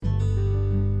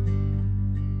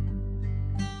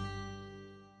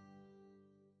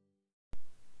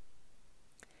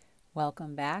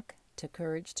Welcome back to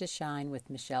Courage to Shine with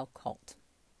Michelle Colt.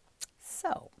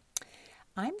 So,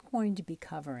 I'm going to be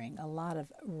covering a lot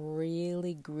of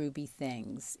really groovy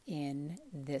things in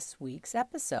this week's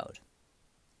episode.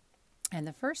 And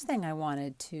the first thing I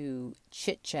wanted to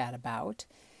chit-chat about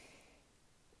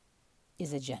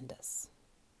is agendas.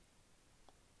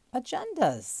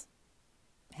 Agendas.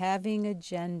 Having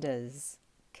agendas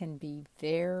can be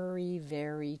very,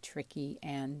 very tricky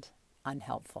and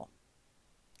unhelpful.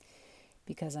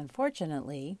 Because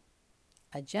unfortunately,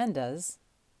 agendas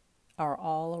are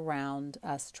all around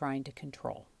us trying to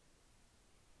control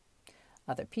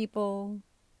other people,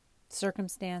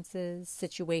 circumstances,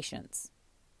 situations.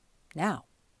 Now,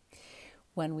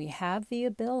 when we have the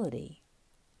ability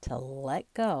to let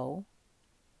go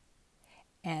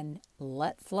and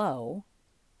let flow,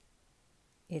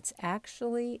 it's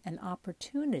actually an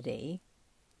opportunity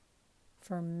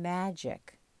for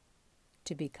magic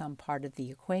to become part of the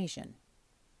equation.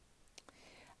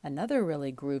 Another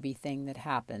really groovy thing that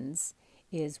happens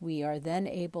is we are then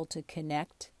able to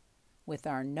connect with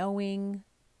our knowing,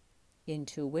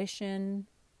 intuition,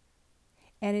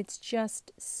 and it's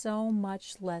just so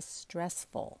much less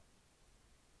stressful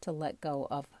to let go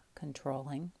of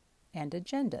controlling and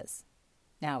agendas.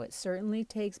 Now, it certainly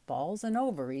takes balls and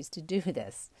ovaries to do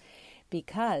this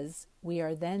because we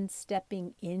are then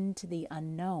stepping into the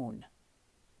unknown.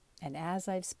 And as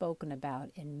I've spoken about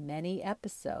in many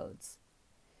episodes,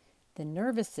 the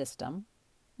nervous system,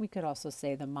 we could also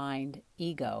say the mind,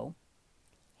 ego,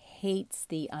 hates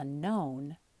the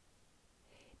unknown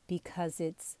because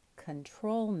its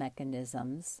control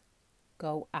mechanisms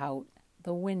go out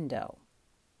the window.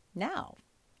 Now,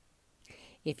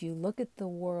 if you look at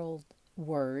the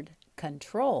word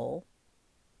control,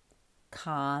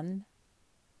 control.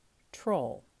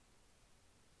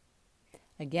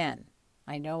 Again,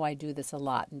 I know I do this a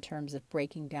lot in terms of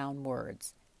breaking down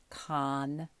words.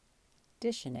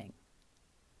 Conditioning,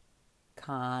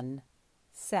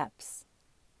 concepts,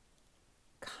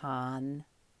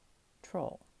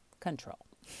 control.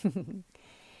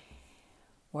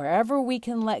 Wherever we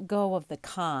can let go of the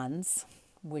cons,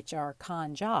 which are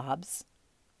con jobs,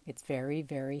 it's very,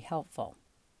 very helpful.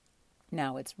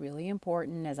 Now, it's really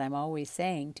important, as I'm always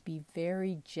saying, to be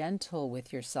very gentle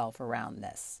with yourself around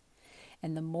this.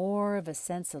 And the more of a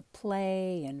sense of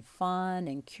play and fun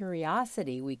and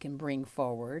curiosity we can bring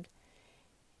forward,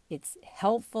 it's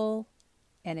helpful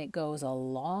and it goes a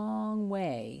long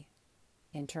way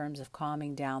in terms of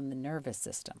calming down the nervous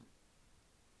system.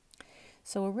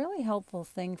 So a really helpful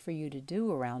thing for you to do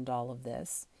around all of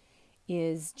this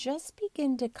is just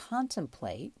begin to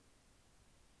contemplate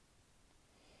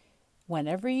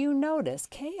whenever you notice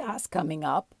chaos coming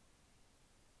up,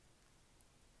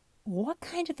 what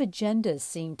kind of agendas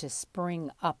seem to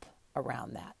spring up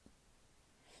around that?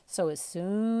 So as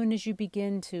soon as you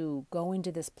begin to go into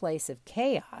this place of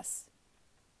chaos,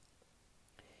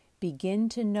 begin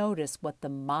to notice what the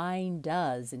mind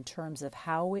does in terms of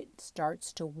how it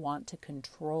starts to want to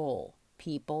control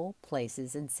people,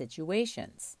 places, and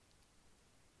situations.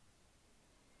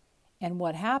 And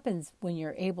what happens when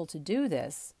you're able to do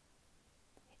this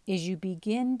is you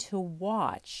begin to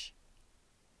watch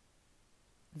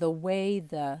the way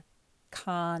the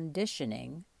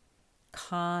conditioning,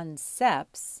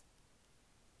 concepts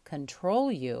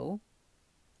control you.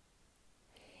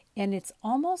 And it's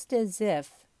almost as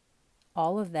if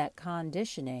all of that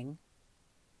conditioning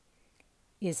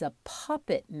is a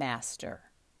puppet master.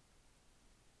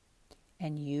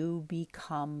 And you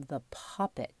become the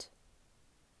puppet.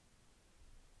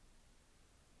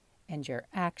 And your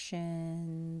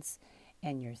actions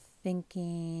and your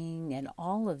thinking and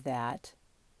all of that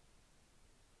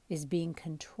is being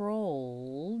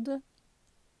controlled,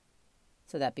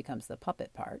 so that becomes the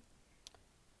puppet part,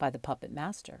 by the puppet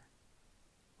master,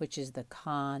 which is the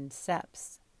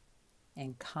concepts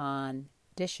and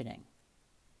conditioning.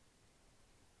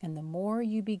 And the more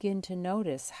you begin to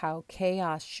notice how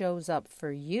chaos shows up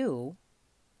for you,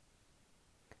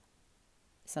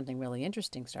 something really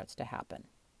interesting starts to happen.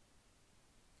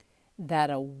 That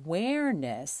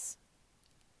awareness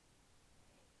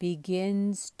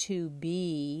begins to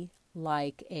be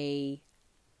like a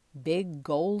big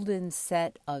golden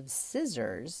set of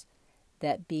scissors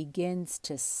that begins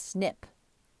to snip.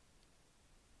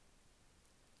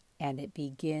 And it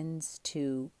begins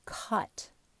to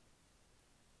cut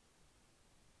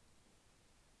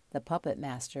the puppet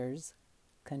master's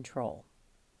control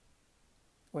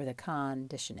or the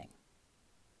conditioning.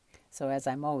 So as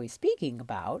I'm always speaking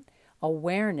about,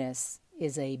 awareness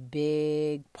is a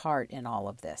big part in all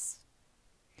of this,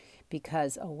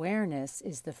 because awareness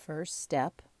is the first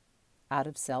step out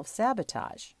of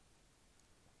self-sabotage.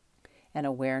 And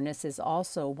awareness is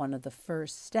also one of the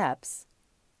first steps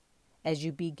as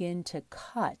you begin to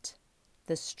cut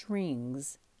the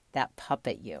strings that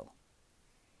puppet you.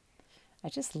 I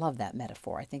just love that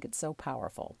metaphor. I think it's so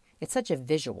powerful. It's such a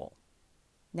visual.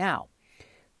 Now,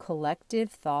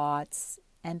 collective thoughts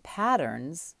and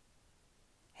patterns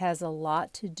has a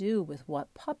lot to do with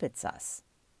what puppets us.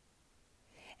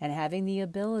 And having the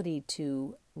ability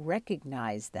to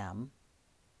recognize them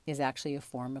is actually a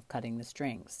form of cutting the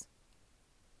strings.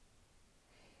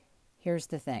 Here's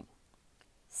the thing.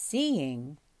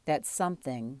 Seeing that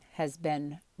something has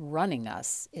been running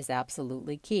us is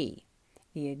absolutely key.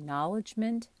 The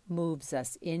acknowledgement moves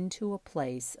us into a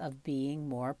place of being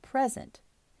more present.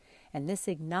 And this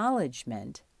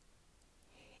acknowledgement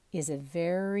is a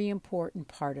very important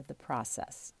part of the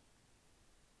process.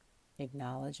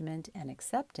 Acknowledgement and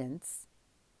acceptance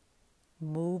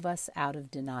move us out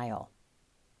of denial,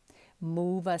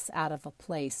 move us out of a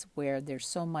place where there's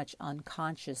so much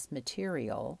unconscious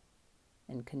material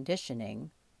and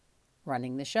conditioning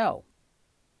running the show.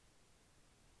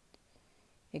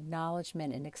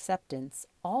 Acknowledgement and acceptance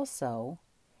also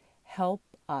help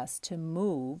us to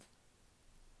move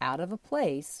out of a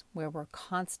place where we're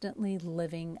constantly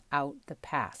living out the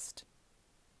past.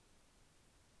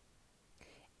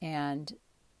 And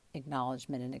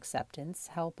acknowledgement and acceptance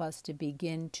help us to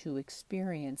begin to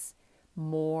experience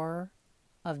more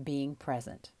of being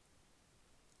present.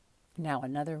 Now,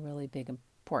 another really big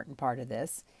important part of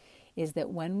this is that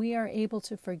when we are able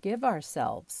to forgive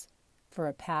ourselves for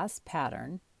a past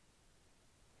pattern,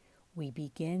 we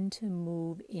begin to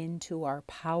move into our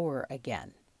power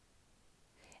again.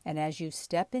 And as you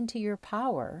step into your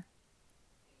power,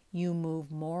 you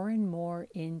move more and more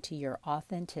into your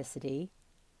authenticity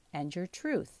and your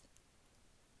truth.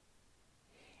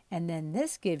 And then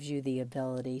this gives you the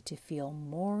ability to feel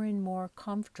more and more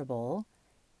comfortable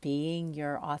being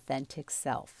your authentic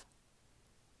self.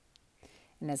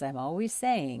 And as I'm always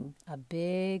saying, a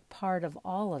big part of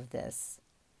all of this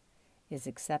is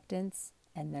acceptance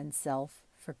and then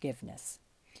self-forgiveness.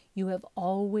 You have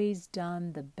always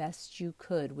done the best you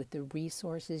could with the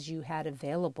resources you had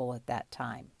available at that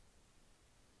time.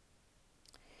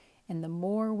 And the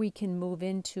more we can move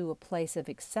into a place of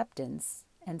acceptance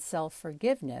and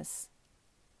self-forgiveness,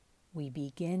 we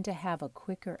begin to have a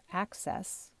quicker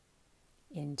access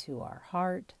into our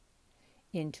heart,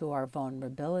 into our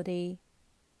vulnerability,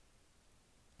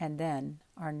 and then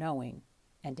our knowing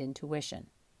and intuition.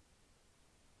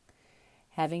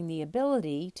 Having the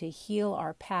ability to heal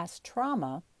our past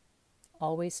trauma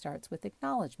always starts with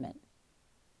acknowledgement.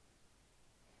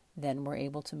 Then we're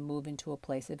able to move into a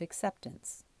place of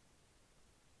acceptance.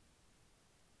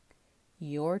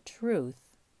 Your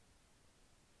truth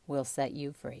will set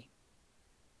you free.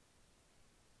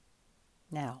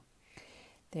 Now,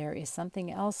 there is something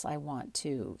else I want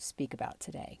to speak about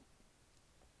today.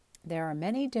 There are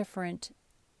many different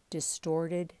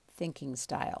distorted thinking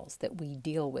styles that we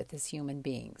deal with as human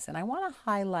beings, and I want to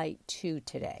highlight two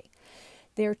today.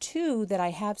 There are two that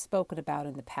I have spoken about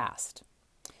in the past.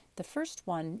 The first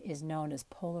one is known as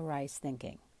polarized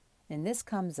thinking, and this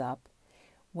comes up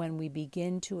when we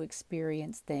begin to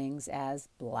experience things as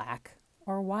black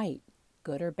or white,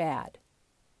 good or bad.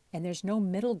 And there's no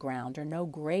middle ground or no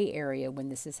gray area when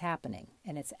this is happening,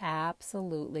 and it's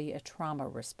absolutely a trauma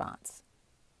response.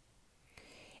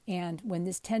 And when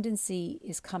this tendency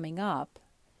is coming up,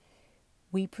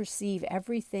 we perceive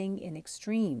everything in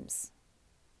extremes.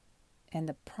 And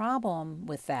the problem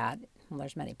with that, well,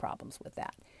 there's many problems with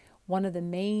that. One of the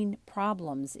main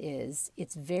problems is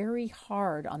it's very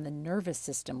hard on the nervous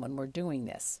system when we're doing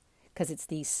this, because it's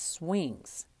these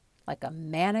swings, like a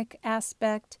manic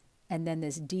aspect and then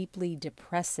this deeply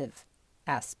depressive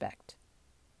aspect.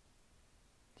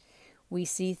 We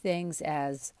see things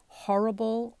as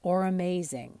horrible or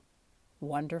amazing,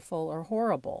 wonderful or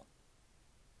horrible.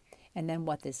 And then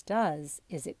what this does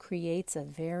is it creates a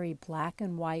very black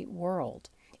and white world,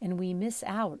 and we miss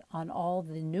out on all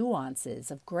the nuances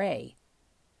of gray,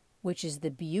 which is the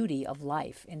beauty of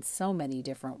life in so many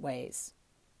different ways.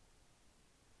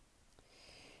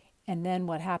 And then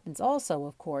what happens also,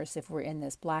 of course, if we're in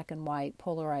this black and white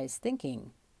polarized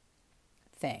thinking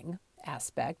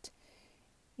aspect,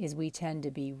 is we tend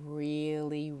to be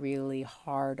really, really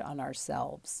hard on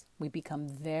ourselves. We become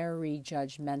very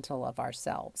judgmental of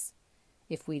ourselves.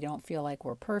 If we don't feel like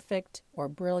we're perfect or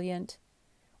brilliant,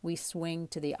 we swing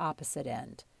to the opposite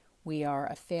end. We are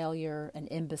a failure, an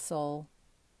imbecile.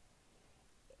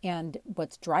 And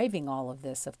what's driving all of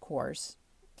this, of course,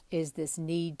 is this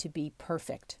need to be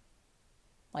perfect.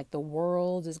 Like the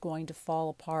world is going to fall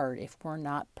apart if we're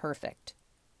not perfect.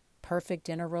 Perfect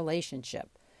in a relationship,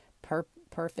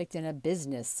 perfect in a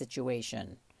business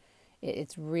situation.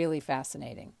 It's really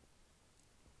fascinating.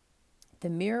 The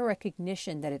mere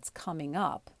recognition that it's coming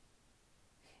up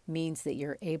means that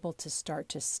you're able to start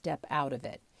to step out of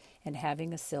it. And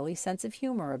having a silly sense of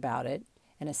humor about it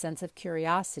and a sense of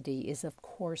curiosity is, of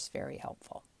course, very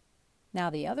helpful. Now,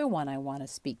 the other one I want to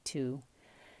speak to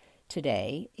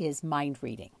today is mind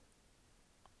reading.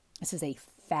 This is a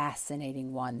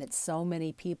fascinating one that so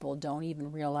many people don't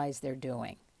even realize they're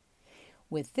doing.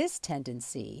 With this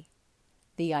tendency,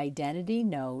 the identity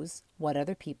knows what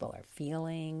other people are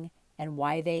feeling and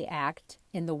why they act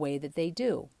in the way that they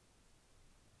do.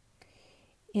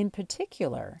 In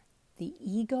particular, the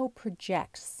ego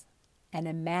projects and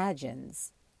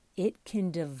imagines it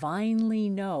can divinely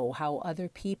know how other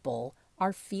people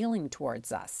are feeling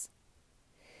towards us.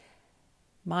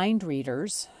 Mind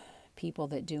readers, people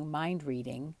that do mind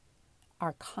reading,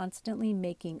 are constantly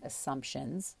making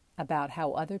assumptions about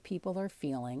how other people are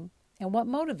feeling and what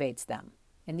motivates them.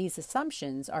 And these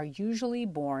assumptions are usually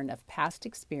born of past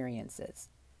experiences.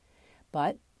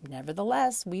 But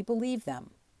nevertheless, we believe them.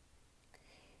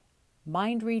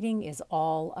 Mind reading is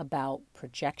all about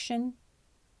projection,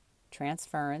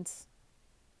 transference,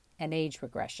 and age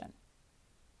regression.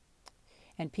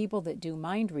 And people that do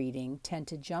mind reading tend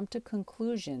to jump to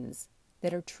conclusions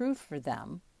that are true for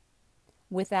them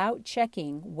without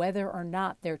checking whether or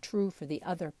not they're true for the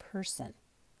other person.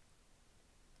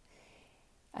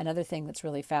 Another thing that's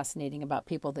really fascinating about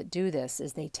people that do this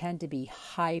is they tend to be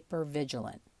hyper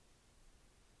vigilant.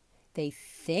 They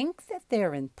think that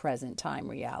they're in present time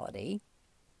reality,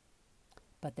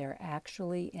 but they're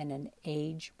actually in an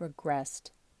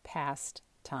age-regressed past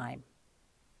time.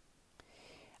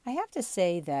 I have to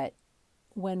say that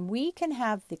when we can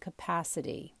have the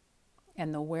capacity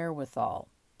and the wherewithal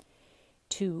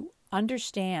to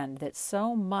understand that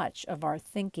so much of our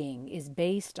thinking is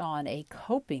based on a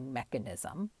coping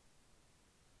mechanism,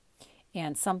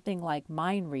 and something like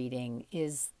mind reading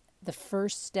is the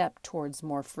first step towards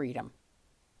more freedom.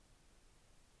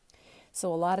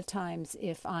 So a lot of times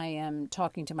if I am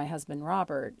talking to my husband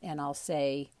Robert and I'll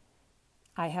say,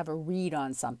 I have a read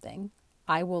on something,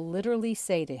 I will literally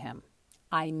say to him,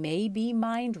 I may be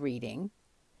mind reading,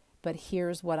 but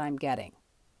here's what I'm getting.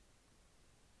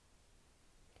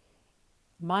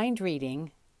 Mind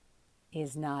reading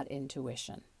is not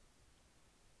intuition.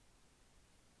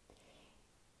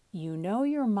 You know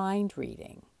you're mind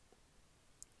reading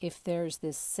if there's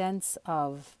this sense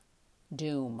of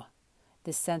doom,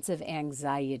 this sense of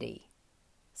anxiety.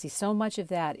 See, so much of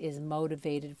that is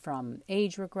motivated from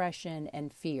age regression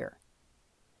and fear.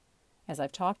 As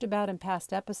I've talked about in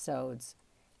past episodes,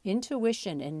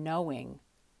 intuition and knowing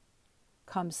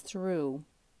comes through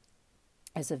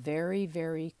as a very,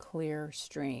 very clear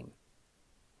stream.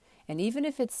 And even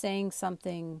if it's saying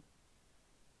something,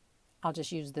 I'll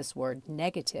just use this word,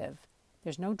 negative,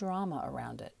 there's no drama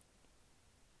around it.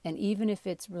 And even if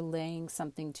it's relaying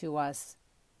something to us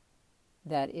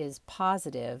that is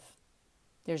positive,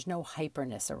 there's no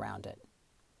hyperness around it.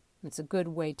 It's a good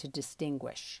way to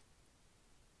distinguish,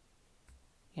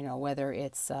 whether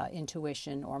it's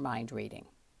intuition or mind reading.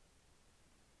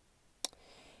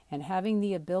 And having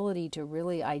the ability to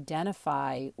really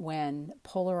identify when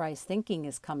polarized thinking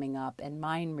is coming up and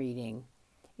mind reading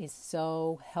is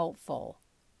so helpful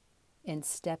in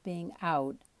stepping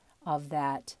out of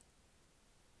that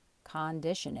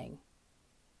conditioning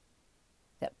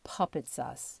that puppets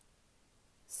us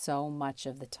so much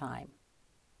of the time.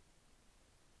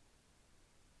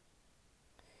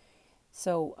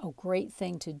 So a great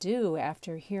thing to do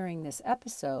after hearing this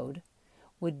episode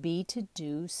would be to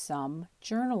do some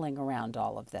journaling around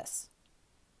all of this.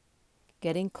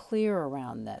 Getting clear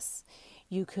around this.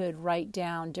 You could write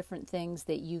down different things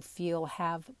that you feel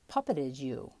have puppeted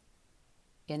you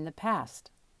in the past.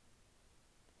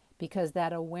 Because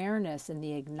that awareness and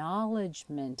the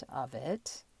acknowledgement of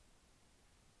it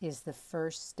is the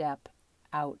first step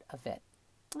out of it.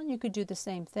 And you could do the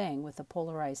same thing with the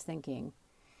polarized thinking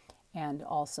and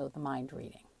also the mind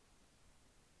reading.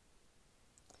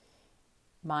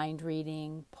 Mind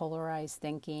reading, polarized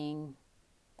thinking,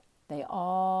 they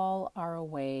all are a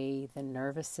way the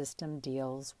nervous system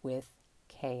deals with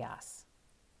chaos.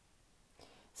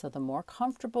 So the more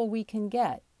comfortable we can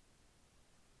get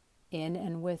in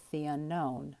and with the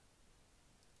unknown,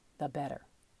 the better.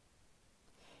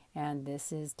 And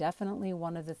this is definitely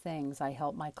one of the things I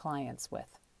help my clients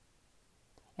with.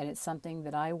 And it's something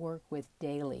that I work with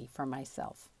daily for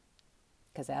myself.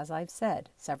 Because as I've said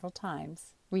several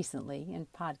times recently in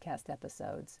podcast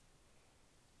episodes,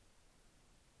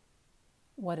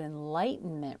 what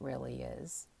enlightenment really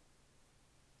is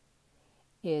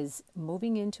is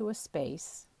moving into a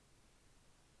space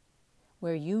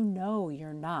where you know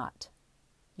you're not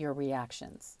your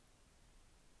reactions,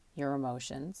 your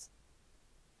emotions,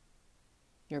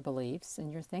 your beliefs,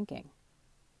 and your thinking.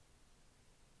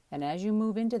 And as you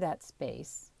move into that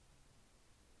space,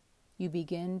 you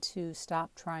begin to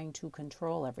stop trying to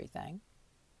control everything.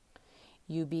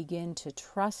 You begin to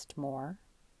trust more.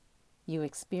 You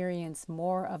experience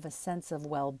more of a sense of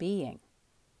well-being.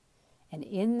 And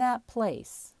in that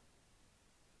place,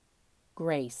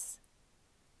 grace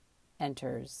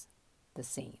enters the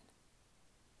scene.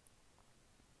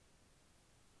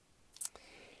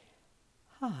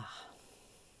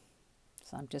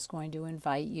 So I'm just going to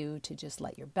invite you to just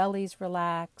let your bellies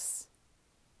relax.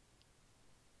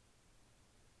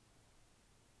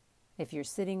 If you're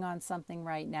sitting on something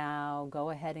right now,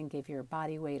 go ahead and give your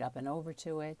body weight up and over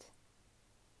to it.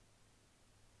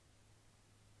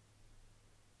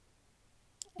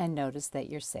 And notice that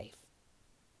you're safe.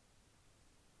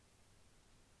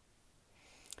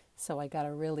 So I got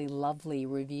a really lovely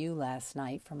review last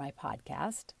night for my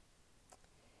podcast.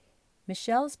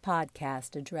 Michelle's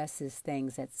podcast addresses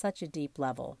things at such a deep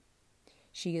level.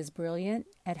 She is brilliant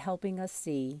at helping us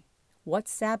see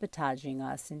what's sabotaging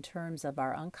us in terms of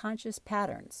our unconscious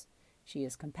patterns. She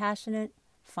is compassionate,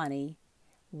 funny,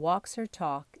 walks her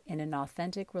talk in an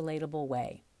authentic, relatable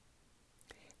way.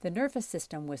 The Nervous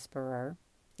System Whisperer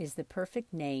is the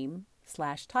perfect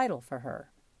name/title for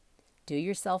her. Do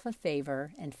yourself a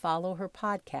favor and follow her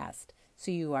podcast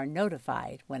so you are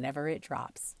notified whenever it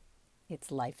drops.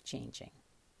 It's life-changing.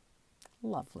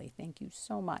 Lovely. Thank you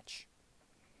so much.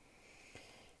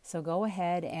 So go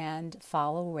ahead and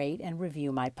follow, rate, and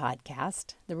review my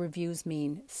podcast. The reviews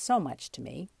mean so much to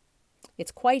me.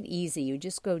 It's quite easy. You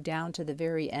just go down to the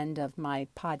very end of my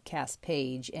podcast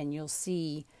page and you'll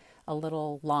see a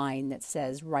little line that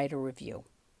says write a review.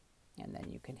 And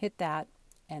then you can hit that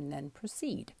and then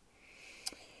proceed.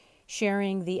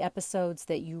 Sharing the episodes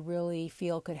that you really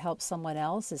feel could help someone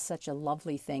else is such a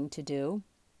lovely thing to do.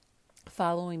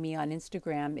 Following me on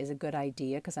Instagram is a good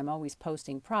idea because I'm always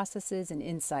posting processes and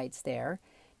insights there.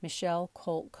 Michelle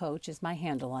Colt Coach is my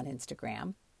handle on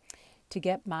Instagram. To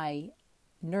get my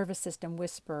Nervous System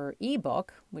Whisperer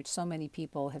ebook, which so many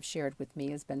people have shared with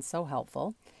me has been so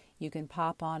helpful, you can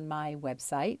pop on my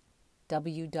website,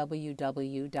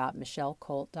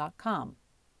 www.michellecolt.com.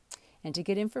 And to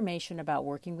get information about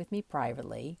working with me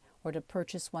privately or to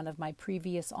purchase one of my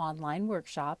previous online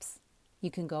workshops,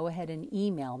 you can go ahead and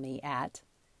email me at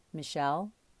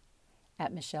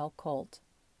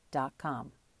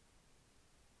michelle@michellecolt.com.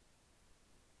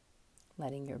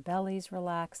 Letting your bellies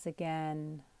relax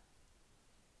again.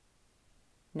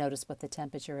 Notice what the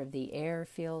temperature of the air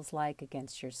feels like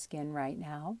against your skin right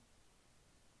now.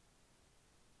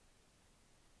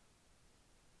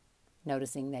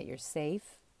 Noticing that you're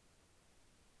safe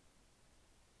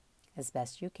as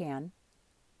best you can.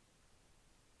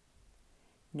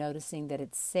 Noticing that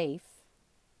it's safe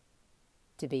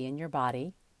to be in your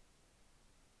body.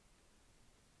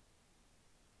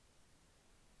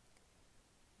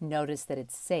 Notice that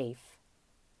it's safe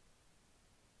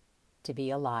to be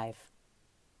alive.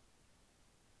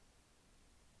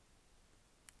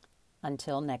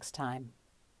 Until next time.